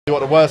What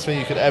the worst thing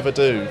you could ever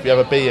do if you have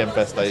a bee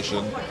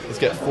infestation is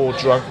get 4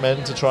 drunk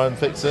men to try and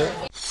fix it.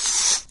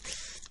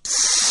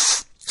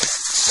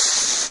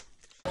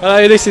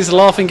 Hello, this is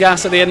Laughing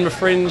Gas at the Edinburgh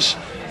Fringe.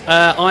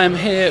 I am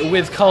here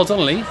with Carl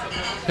Donnelly,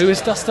 who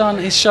has just done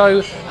his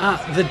show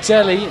at the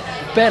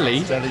Belly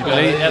at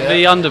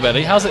the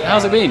Underbelly. How's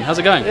it been? How's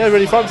it going? Yeah,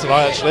 really fun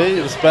tonight actually.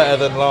 It was better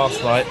than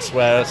last night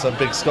where some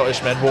big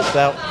Scottish men walked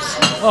out.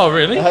 Oh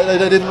really?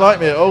 They didn't like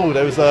me at all.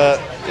 There was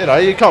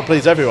you can't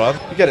please everyone.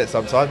 You get it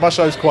sometimes. My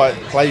show's quite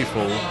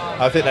playful.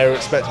 I think they were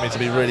expecting me to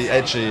be really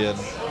edgy and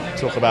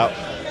talk about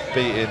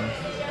beating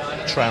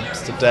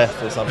tramps to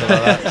death or something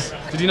like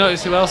that. Did you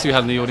notice who else you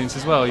had in the audience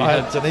as well? You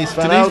had Denise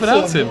Van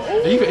Outen.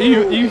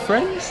 Are you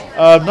friends?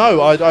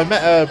 No, I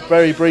met her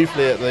very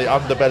briefly at the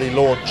Underbelly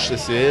launch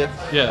this year.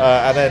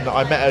 Yeah. And then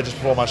I met her just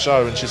before my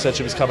show, and she said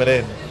she was coming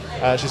in.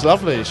 She's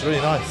lovely. She's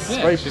really nice.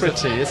 Yeah, very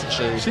pretty, isn't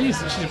she? She's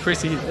a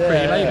pretty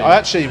lady. I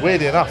actually,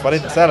 weirdly enough, I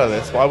didn't tell her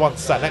this, but I once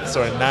sat next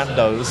to her in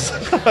Nando's.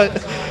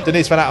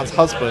 Denise Van Outen's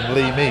husband,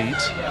 Lee Mead,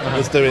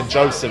 was doing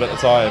Joseph at the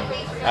time.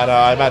 And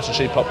I imagine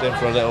she popped in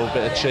for a little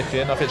bit of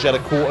chicken. I think she had a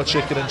quarter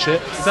chicken and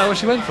chips. Is that what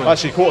she went for?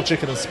 Actually, quarter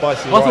chicken and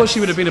spicy rice. I thought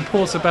she would have been a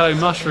portobello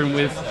mushroom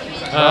with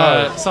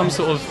some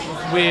sort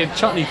of weird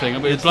chutney thing.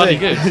 It was bloody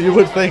good. You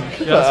would think.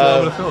 Yeah, that's what I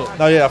would have thought.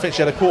 No, yeah, I think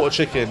she had a quarter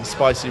chicken,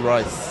 spicy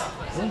rice,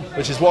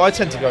 which is what I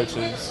tend to go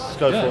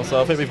for.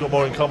 So I think we've got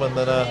more in common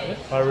than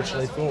I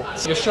originally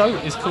thought. Your show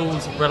is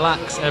called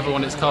Relax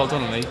Everyone. It's Carl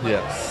Donnelly.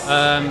 Yes.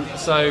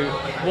 So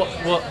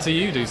what do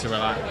you do to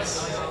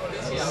relax?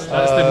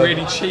 That's the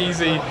really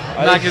cheesy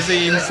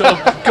magazine sort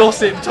of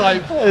gossip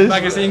type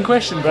magazine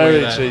question.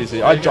 Very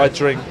cheesy. I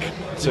drink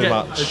too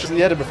much.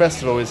 The Edinburgh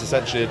Festival is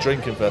essentially a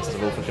drinking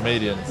festival for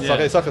comedians.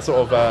 It's like a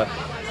sort of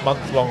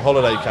month-long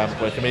holiday camp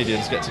where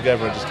comedians get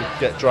together and just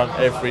get drunk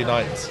every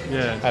night.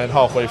 Yeah. And then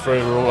halfway through,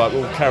 we're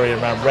all carrying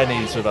around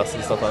Rennies with us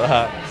and stuff like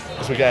that,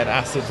 because we're getting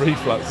acid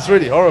reflux. It's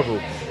really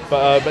horrible.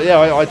 But yeah,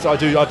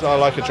 I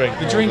like a drink.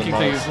 The drinking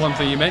thing is one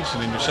thing you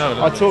mentioned in your show.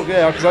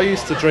 Because I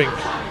used to drink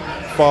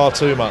far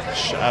too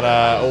much and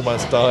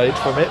almost died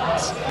from it.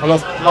 I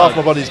lost half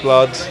my body's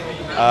blood,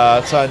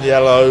 turned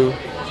yellow,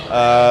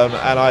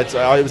 and I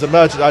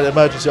had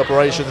emergency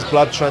operations,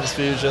 blood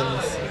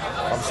transfusions.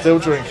 I'm still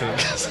drinking.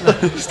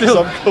 still,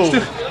 I'm cool.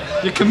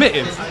 You're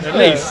committed, at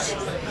least.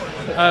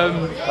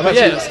 I'm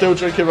actually still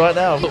drinking right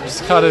now. It's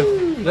kind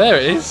of there.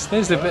 It is.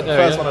 There's the bit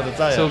there. First one of the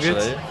day. It's all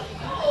good.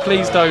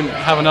 Please don't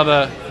have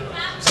another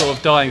sort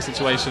of dying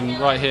situation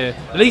right here.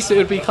 At least it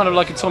would be kind of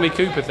like a Tommy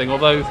Cooper thing,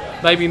 although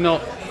maybe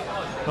not.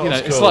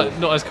 It's like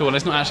not as cool, and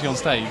it's not actually on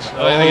stage.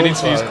 I don't think an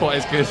interview is quite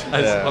as good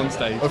as on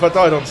stage. Well, if I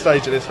died on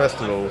stage at this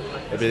festival,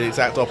 it'd be the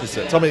exact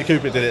opposite. Tommy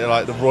Cooper did it at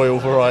like the Royal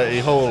Variety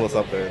Hall or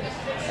something,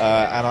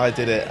 and I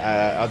did it.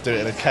 I'd do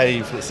it in a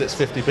cave that sits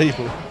 50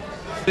 people.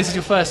 This is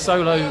your first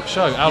solo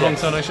show. How long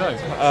solo show?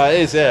 It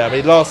is, yeah. I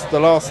mean,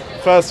 the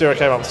first year I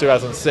came up was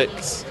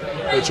 2006,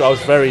 which I was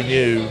very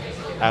new,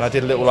 and I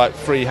did a little like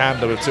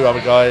free-hander with 2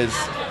 other guys.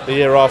 The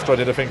year after, I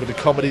did a thing with the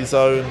Comedy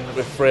Zone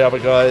with 3 other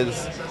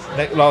guys.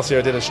 Last year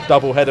I did a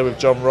double header with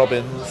John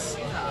Robbins,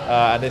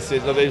 and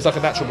it was like a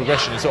natural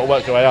progression. You sort of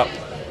work your way up,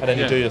 and then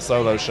you do your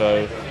solo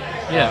show.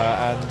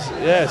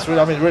 It's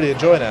really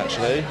enjoying it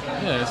actually.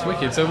 Yeah, it's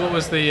wicked. So what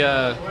was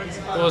the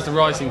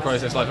writing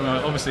process like? I mean,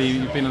 obviously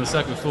you've been on the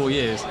circuit for 4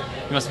 years.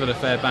 You must have had a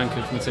fair bank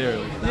of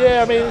material.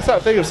 Yeah, I mean it's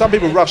that thing of some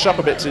people rush up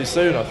a bit too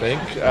soon, I think,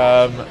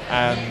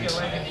 and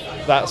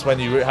that's when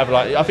you have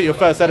I think your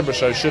first Edinburgh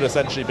show should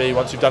essentially be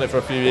once you've done it for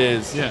a few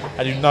years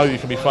and you know you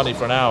can be funny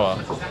for an hour,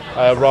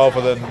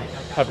 rather than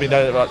have been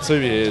doing it for like 2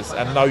 years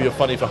and know you're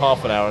funny for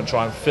half an hour and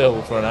try and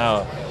fill for an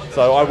hour.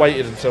 So I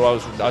waited until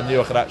I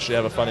knew I could actually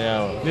have a funny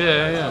hour.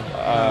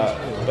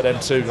 But then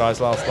 2 guys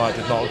last night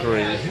did not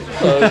agree.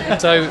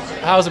 So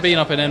how's it been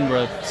up in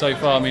Edinburgh so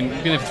far? I mean,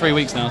 you've been there for 3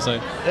 weeks now, so...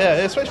 Yeah,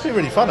 it's been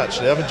really fun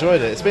actually. I've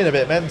enjoyed it. It's been a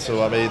bit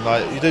mental. I mean,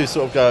 like you do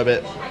sort of go a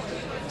bit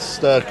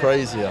stir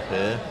crazy up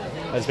here.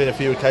 There's been a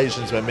few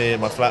occasions where me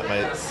and my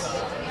flatmates,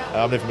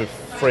 I'm living with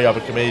 3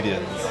 other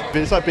comedians.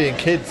 It's like being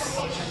kids.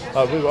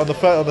 On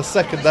the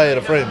second day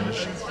of the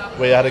Fringe,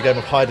 we had a game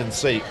of hide and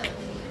seek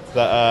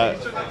that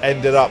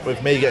ended up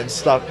with me getting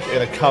stuck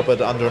in a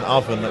cupboard under an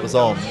oven that was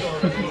on.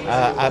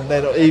 And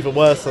then even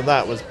worse than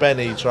that was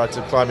Benny tried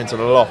to climb into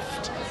the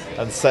loft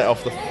and set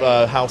off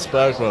the house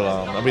burglar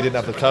alarm, and we didn't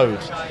have the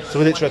code. So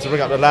we literally had to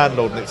ring up the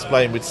landlord and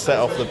explain we'd set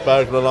off the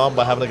burglar alarm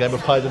by having a game of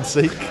hide and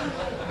seek.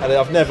 And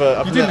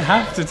You didn't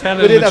have to tell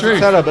her the truth. We didn't have to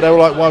tell her, but they were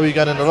like, why were you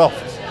going in the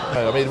loft?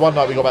 I mean, one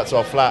night we got back to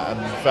our flat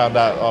and found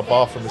out our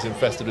bathroom was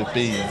infested with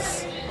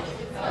bees.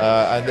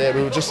 And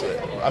we were just...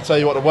 I'll tell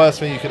you what, the worst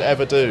thing you could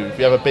ever do if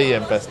you have a bee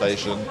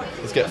infestation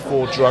is get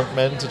 4 drunk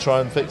men to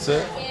try and fix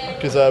it.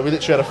 Because we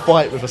literally had a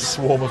fight with a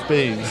swarm of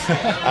bees.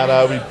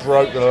 And we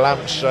broke the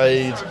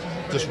lampshade,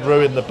 just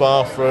ruined the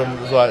bathroom.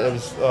 It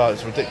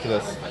was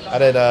ridiculous.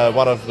 And then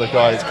one of the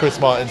guys, Chris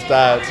Martin's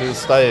dad, who was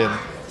staying,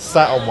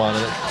 sat on one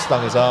and it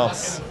stung his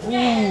arse. Ooh.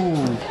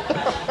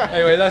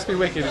 Anyway, that's been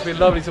wicked. It's been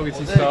lovely talking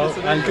to you, Carl,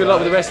 and good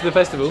luck with the rest of the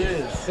festival.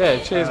 Cheers. Yeah,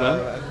 cheers,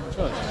 man.